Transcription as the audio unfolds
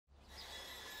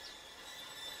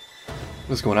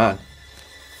What's going on?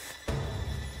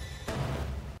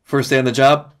 First day on the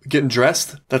job, getting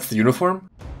dressed? That's the uniform?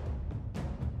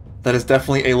 That is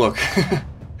definitely a look.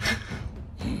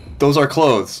 Those are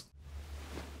clothes.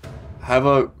 Have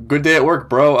a good day at work,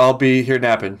 bro. I'll be here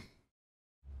napping.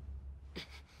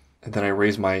 And then I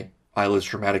raise my eyelids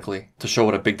dramatically to show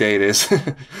what a big day it is.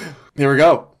 Here we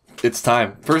go. It's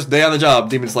time. First day on the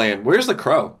job, demon slaying. Where's the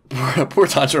crow? Poor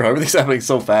Tanjiro, everything's happening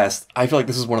so fast. I feel like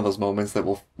this is one of those moments that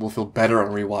will feel better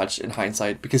on rewatch in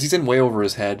hindsight because he's in way over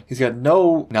his head. He's got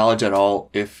no knowledge at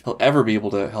all if he'll ever be able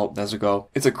to help Nezuko.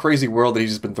 It's a crazy world that he's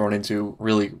just been thrown into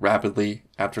really rapidly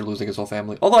after losing his whole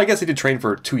family. Although I guess he did train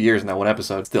for 2 years in that one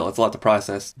episode. Still, it's a lot to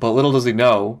process. But little does he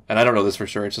know, and I don't know this for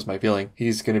sure, it's just my feeling,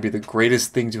 he's going to be the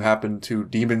greatest thing to happen to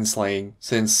demon slaying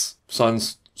since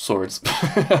Sun's swords.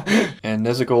 And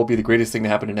Nezuko will be the greatest thing to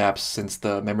happen to Naps since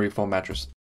the memory foam mattress.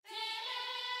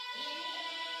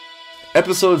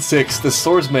 Episode 6, The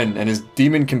Swordsman and His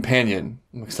Demon Companion.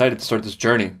 I'm excited to start this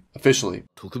journey, officially.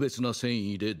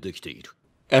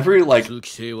 Every,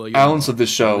 ounce of this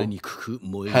show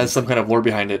has some kind of lore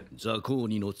behind it.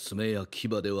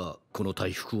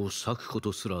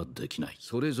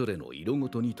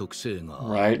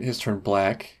 Right, his turned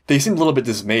black. They seemed a little bit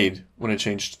dismayed when it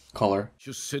changed color.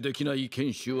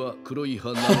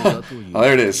 Oh,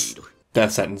 there it is.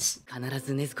 Death sentence.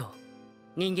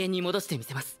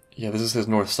 Yeah, this is his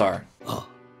North Star.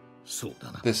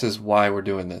 This is why we're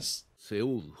doing this.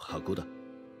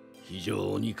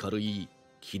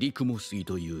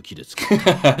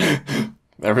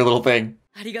 Every little thing.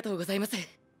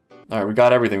 Alright, we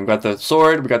got everything. We got the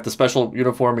sword, we got the special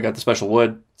uniform, we got the special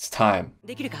wood. It's time.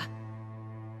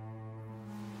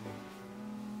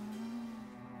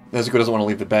 Nezuko doesn't want to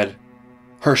leave the bed.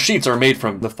 Her sheets are made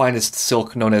from the finest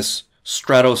silk known as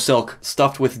strato silk,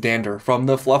 stuffed with dander from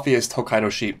the fluffiest Hokkaido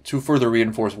sheep to further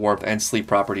reinforce warmth and sleep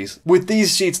properties. With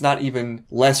these sheets, not even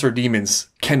lesser demons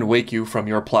can wake you from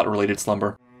your plot-related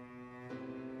slumber.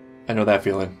 I know that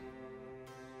feeling.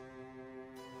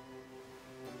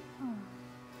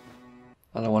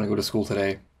 I don't want to go to school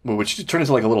today. Wait, would she turn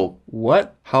into like a little...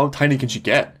 What? How tiny can she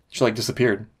get? She like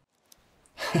disappeared.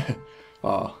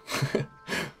 Aw.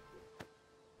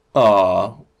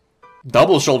 Aw.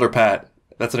 Double shoulder pat.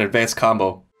 That's an advanced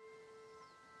combo.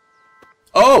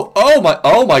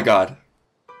 Oh my god.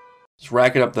 Just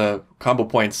racking up the combo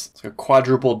points. It's like a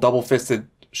quadruple double-fisted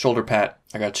shoulder pat.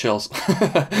 I got chills.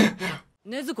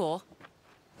 Nezuko?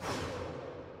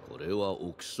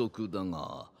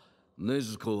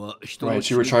 Right,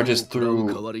 she recharges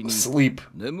through sleep,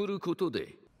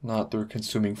 not through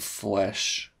consuming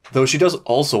flesh. Though she does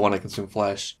also want to consume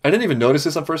flesh. I didn't even notice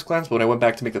this on first glance, but when I went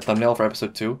back to make the thumbnail for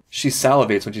episode 2, she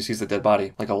salivates when she sees the dead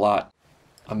body, like a lot.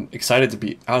 I'm excited to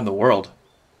be out in the world.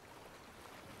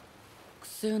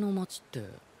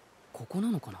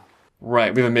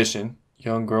 Right, we have a mission.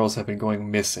 Young girls have been going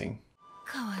missing.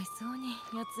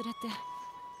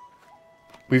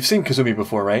 We've seen Kazumi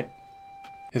before, right?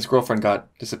 His girlfriend got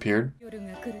disappeared.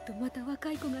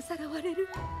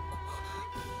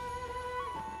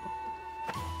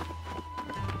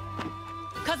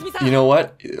 You know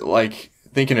what? Like,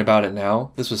 thinking about it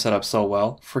now, this was set up so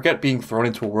well. Forget being thrown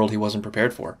into a world he wasn't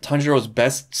prepared for. Tanjiro's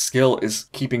best skill is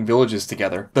keeping villages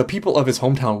together. The people of his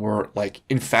hometown were, like,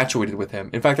 infatuated with him.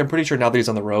 In fact, I'm pretty sure now that he's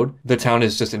on the road, the town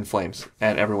is just in flames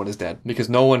and everyone is dead. Because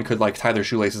no one could, like, tie their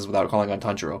shoelaces without calling on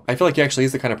Tanjiro. I feel like he actually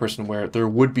is the kind of person where there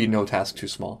would be no task too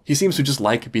small. He seems to just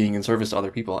like being in service to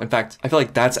other people. In fact, I feel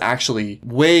like that's actually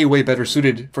way, way better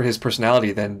suited for his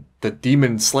personality than the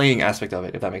demon slaying aspect of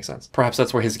it, if that makes sense. Perhaps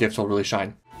that's where his gifts will really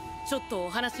shine.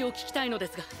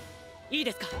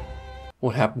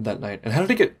 What happened that night? And how did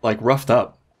he get, like, roughed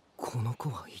up?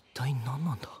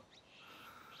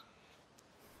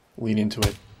 Lean into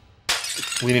it.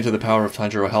 Lean into the power of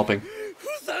Tanjiro helping.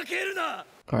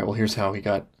 Alright, well here's how he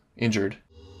got injured.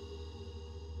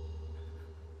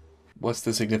 What's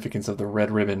the significance of the red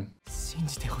ribbon?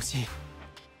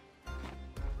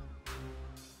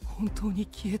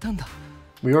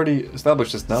 We already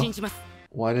established this now.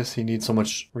 Why does he need so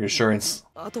much reassurance?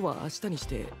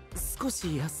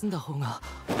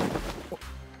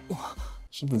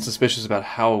 Something suspicious about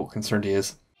how concerned he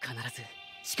is.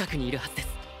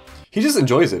 He just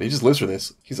enjoys it. He just lives for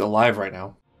this. He's alive right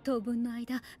now.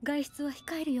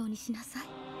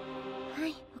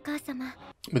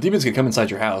 But demons can come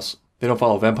inside your house. They don't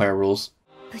follow vampire rules.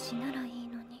 I feel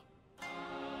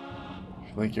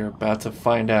like you're about to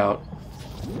find out.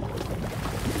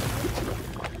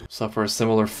 Suffer a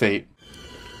similar fate.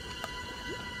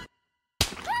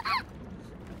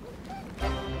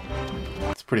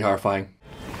 It's pretty horrifying.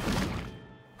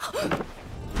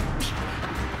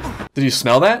 Did you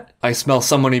smell that? I smell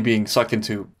somebody being sucked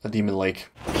into a demon lake.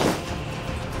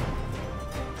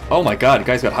 Oh my god, you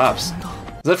guys got hops.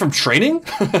 Is that from training?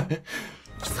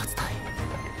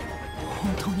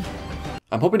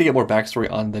 I'm hoping to get more backstory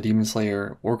on the Demon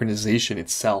Slayer organization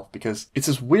itself, because it's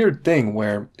this weird thing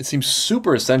where it seems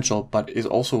super essential, but is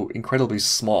also incredibly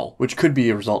small, which could be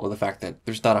a result of the fact that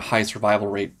there's not a high survival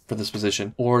rate for this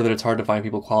position, or that it's hard to find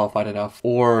people qualified enough,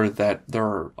 or that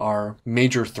there are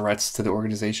major threats to the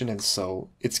organization, and so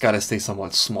it's got to stay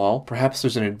somewhat small. Perhaps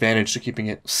there's an advantage to keeping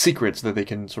it secret so that they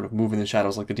can sort of move in the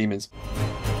shadows like the demons.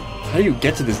 How do you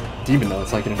get to this demon, though?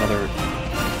 It's like in another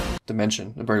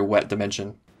dimension, a very wet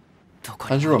dimension.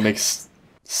 Tanjiro makes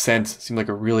sense. Seemed like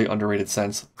a really underrated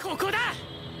sense.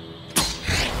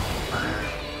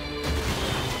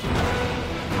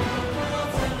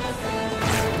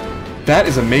 That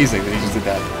is amazing that he just did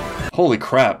that. Holy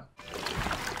crap.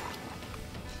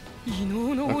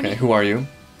 Okay, who are you?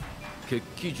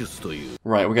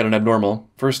 Right, we got an abnormal.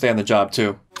 First day on the job,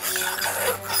 too.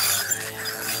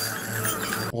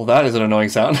 Well, that is an annoying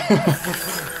sound.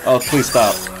 Oh, please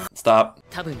stop. Stop.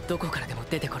 It's a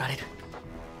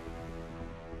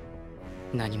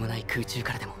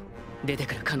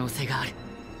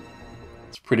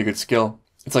pretty good skill.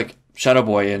 It's like Shadow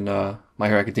Boy in My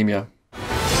Hero Academia.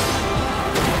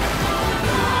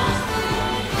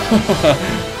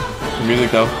 The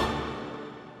music though.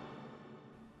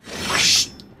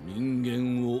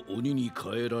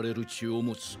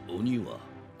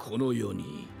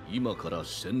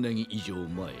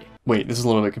 Wait, this is a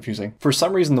little bit confusing. For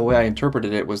some reason, the way I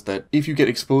interpreted it was that if you get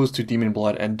exposed to demon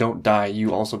blood and don't die,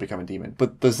 you also become a demon.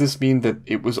 But does this mean that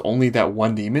it was only that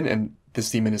one demon, and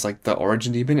this demon is like the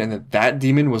origin demon, and that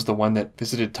demon was the one that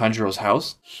visited Tanjiro's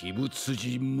house?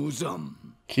 Kibutsuji Muzan.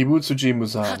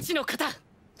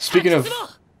 Speaking of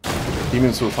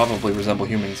demons who will probably resemble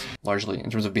humans, largely,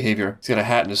 in terms of behavior, he's got a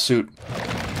hat and a suit.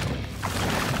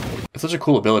 It's such a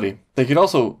cool ability. They could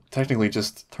also technically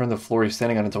just turn the floor he's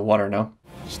standing on into water, no?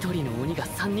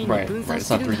 Right, it's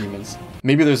not 3 demons.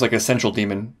 Maybe there's like a central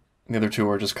demon, and the other 2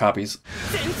 are just copies.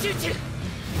 I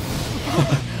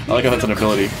like how that's an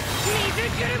ability.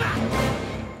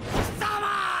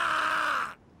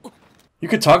 You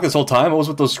could talk this whole time? What was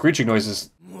with those screeching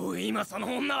noises? Just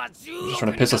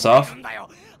trying to piss us off?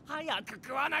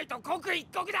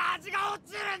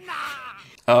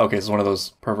 Oh, okay, this is one of those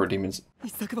pervert demons. I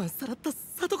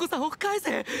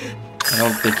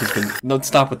don't think he's been... No,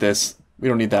 stop with this. We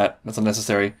don't need that. That's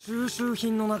unnecessary.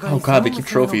 Oh god, they keep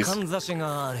trophies.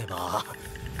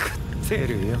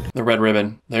 The red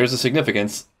ribbon. There's the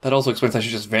significance. That also explains how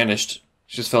she just vanished.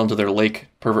 She just fell into their lake.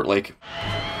 Pervert lake.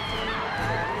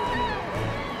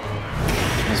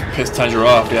 Just pissed Tanjiro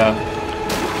off, yeah.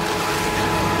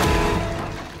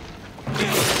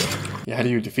 Yeah, how do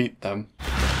you defeat them?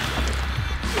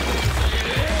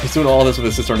 He's doing all this with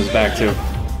his sister on his back, too.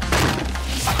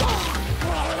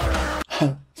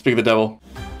 Speak of the devil.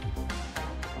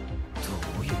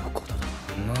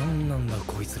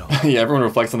 Yeah, everyone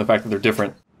reflects on the fact that they're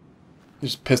different. They're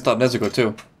just pissed off Nezuko,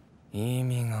 too.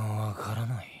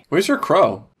 Where's your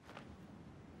crow?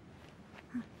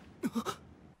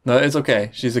 No, it's okay.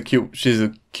 She's a cute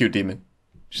demon.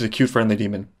 She's a cute, friendly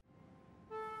demon.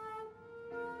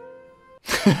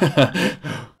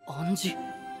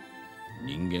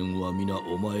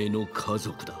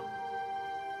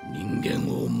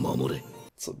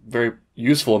 It's a very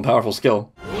useful and powerful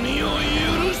skill.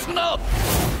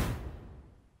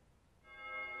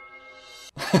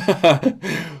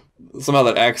 Somehow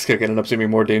that axe kick ended up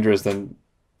seeming more dangerous than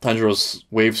Tanjiro's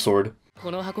wave sword.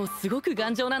 It's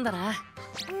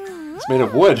made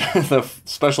of wood. The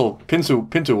special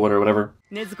pintu wood or whatever.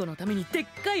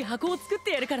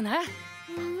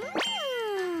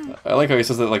 I like how he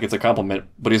says that like it's a compliment,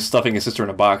 but he's stuffing his sister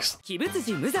in a box.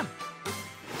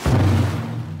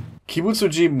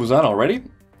 Kibutsuji Muzan already?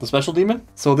 The special demon?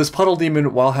 So this puddle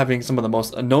demon, while having some of the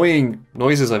most annoying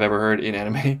noises I've ever heard in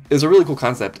anime, is a really cool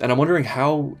concept, and I'm wondering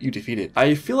how you defeat it.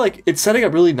 I feel like it's setting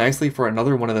up really nicely for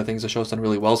another one of the things the show's done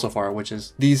really well so far, which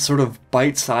is these sort of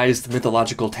bite-sized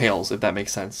mythological tales, if that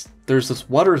makes sense. There's this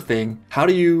water thing. How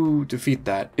do you defeat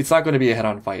that? It's not going to be a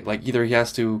head-on fight. Like, either he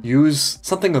has to use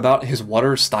something about his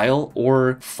water style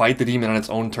or fight the demon on its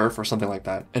own turf or something like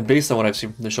that. And based on what I've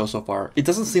seen from the show so far, it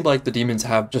doesn't seem like the demons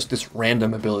have just this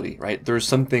random ability, right? There's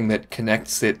something that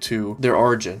connects it to their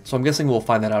origin. So I'm guessing we'll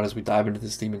find that out as we dive into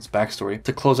this demon's backstory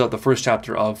to close out the first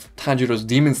chapter of Tanjiro's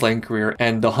demon slaying career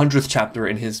and the 100th chapter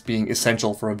in his being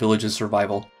essential for a village's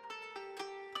survival.